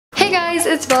Hey guys,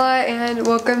 it's Bella and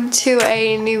welcome to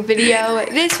a new video.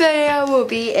 This video will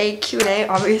be a Q&A,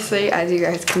 obviously, as you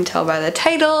guys can tell by the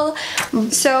title.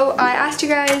 So I asked you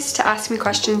guys to ask me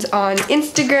questions on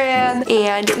Instagram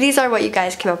and these are what you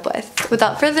guys came up with.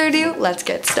 Without further ado, let's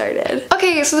get started.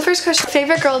 Okay, so the first question,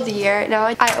 favorite girl of the year.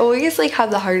 Now I always have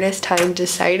the hardest time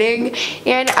deciding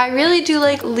and I really do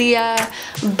like Leah,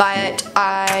 but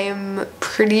I'm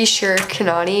pretty sure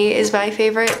Kanani is my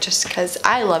favorite just because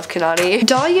I love Kanani.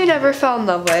 Doll you never fell in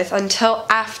love with until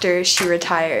after she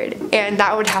retired, and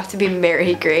that would have to be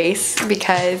Mary Grace,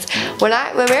 because when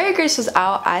Mary Grace was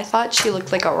out I thought she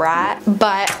looked like a rat,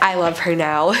 but I love her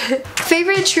now.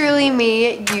 Favorite Truly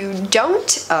Me you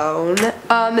don't own,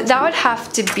 that would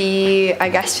have to be, I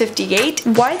guess, 58.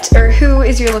 What or who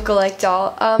is your lookalike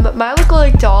doll? My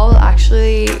lookalike doll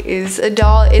actually is a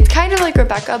doll. It's kind of like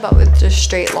Rebecca but with just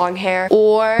straight long hair,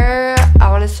 or I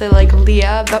want to say like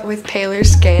Leah but with paler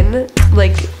skin.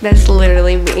 Like, that's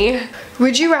literally me.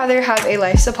 Would you rather have a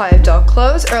life supply of doll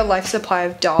clothes or a life supply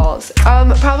of dolls?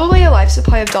 Probably a life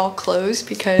supply of doll clothes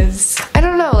because, I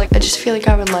don't know, like I just feel like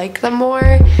I would like them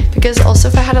more, because also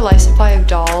if I had a life supply of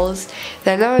dolls,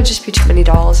 then that would just be too many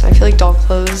dolls, and I feel like doll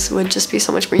clothes would just be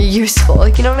so much more useful,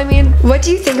 like, you know what I mean? What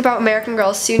do you think about American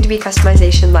Girl's soon-to-be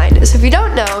customization line? So if you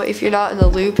don't know, if you're not in the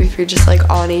loop, if you're just like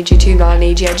on AG2, not on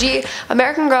AGIG,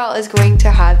 American Girl is going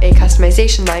to have a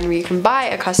customization line where you can buy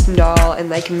a custom doll and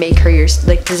like make her your,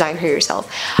 like design her yourself.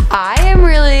 I am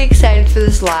really excited for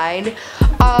this line.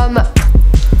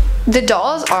 The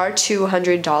dolls are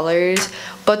 $200,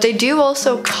 but they do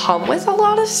also come with a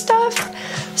lot of stuff.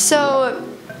 So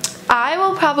I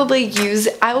will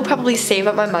probably save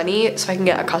up my money so I can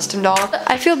get a custom doll.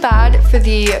 I feel bad for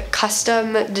the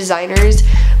custom designers,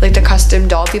 like the custom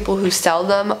doll people who sell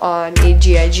them on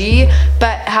AGIG,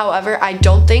 but however, I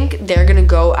don't think they're gonna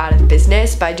go out of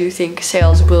business, but I do think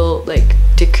sales will like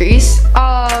decrease.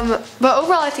 But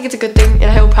overall I think it's a good thing and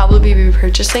I will probably be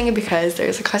purchasing because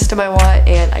there's a custom I want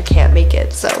and I can't make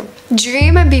it. So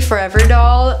Dream and Be Forever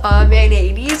doll, an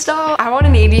 80s doll. I want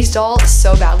an 80s doll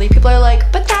so badly. People are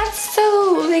like, but that's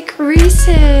so like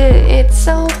recent, it's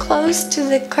so close to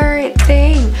the current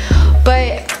thing.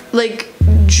 But like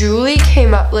Julie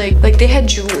came up, like they had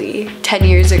Julie 10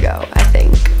 years ago, I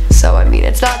think. So I mean,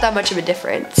 it's not that much of a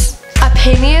difference.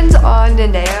 Opinions on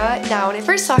Nanea. Now when I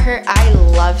first saw her, I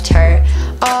loved her.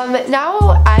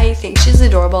 Now I think she's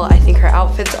adorable. I think her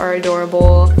outfits are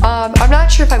adorable. I'm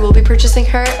not sure if I will be purchasing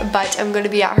her, but I'm going to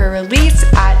be at her release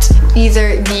at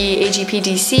either the AGP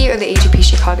DC or the AGP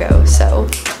Chicago. So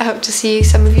I hope to see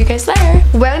some of you guys there.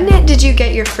 When did you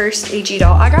get your first AG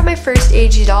doll? I got my first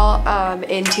AG doll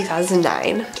in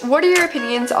 2009. What are your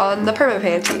opinions on the perma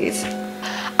panties?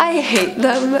 I hate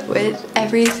them with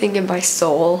everything in my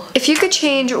soul. If you could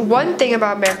change one thing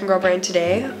about American Girl brand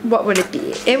today, what would it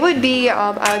be? It would be,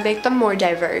 I would make them more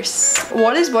diverse.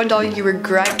 What is one doll you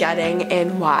regret getting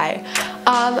and why?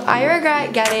 I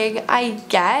regret getting, I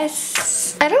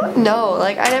guess, I don't know,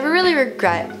 like I never really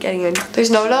regret getting in.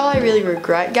 There's no doll I really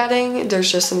regret getting,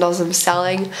 there's just some dolls I'm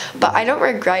selling, but I don't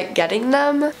regret getting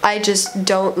them, I just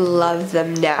don't love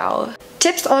them now.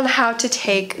 Tips on how to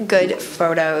take good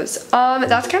photos.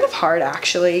 That's kind of hard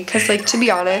actually, because like to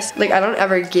be honest, like I don't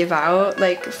ever give out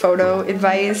like photo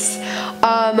advice,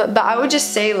 but I would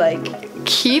just say like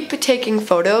keep taking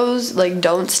photos, like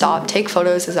don't stop, take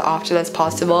photos as often as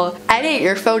possible. Edit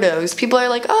your photos. People are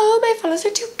like, oh my photos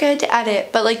are too good to edit,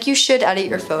 but like you should edit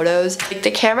your photos. Like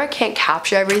the camera can't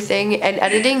capture everything, and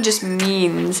editing just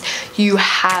means you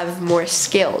have more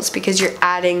skills because you're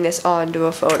adding this onto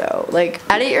a photo. Like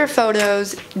edit your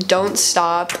photos, don't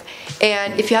stop,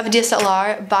 and if you have a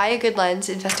DSLR, buy a good lens.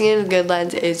 Investing in a good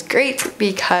lens is great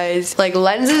because like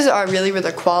lenses are really where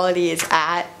the quality is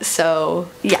at. So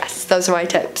yes, those are my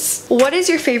tips. What is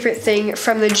your favorite thing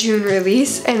from the June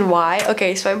release and why?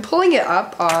 Okay, so I'm pulling it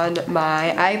up on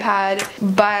my iPad,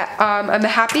 but I'm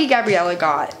happy Gabriella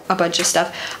got a bunch of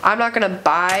stuff. I'm not gonna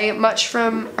buy much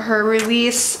from her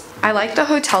release. I like the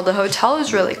hotel. The hotel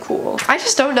is really cool. I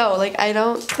just don't know, like I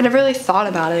never really thought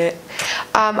about it.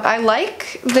 I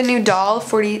like the new doll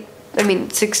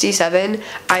 67.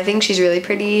 I think she's really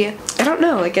pretty. I don't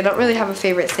know, like I don't really have a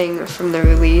favorite thing from the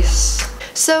release.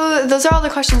 So those are all the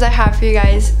questions I have for you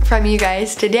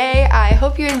guys today. I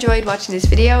hope you enjoyed watching this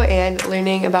video and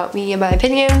learning about me and my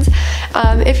opinions.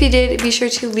 If you did, be sure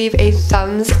to leave a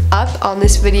thumbs up on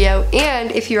this video,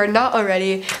 and if you are not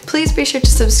already, please be sure to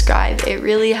subscribe. It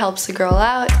really helps the girl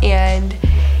out, and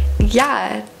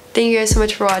yeah, thank you guys so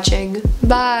much for watching.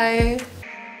 Bye!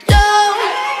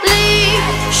 Don't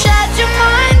leave, shut your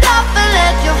mind off and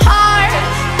let your heart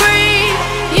breathe.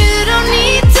 You don't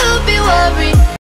need to be worried.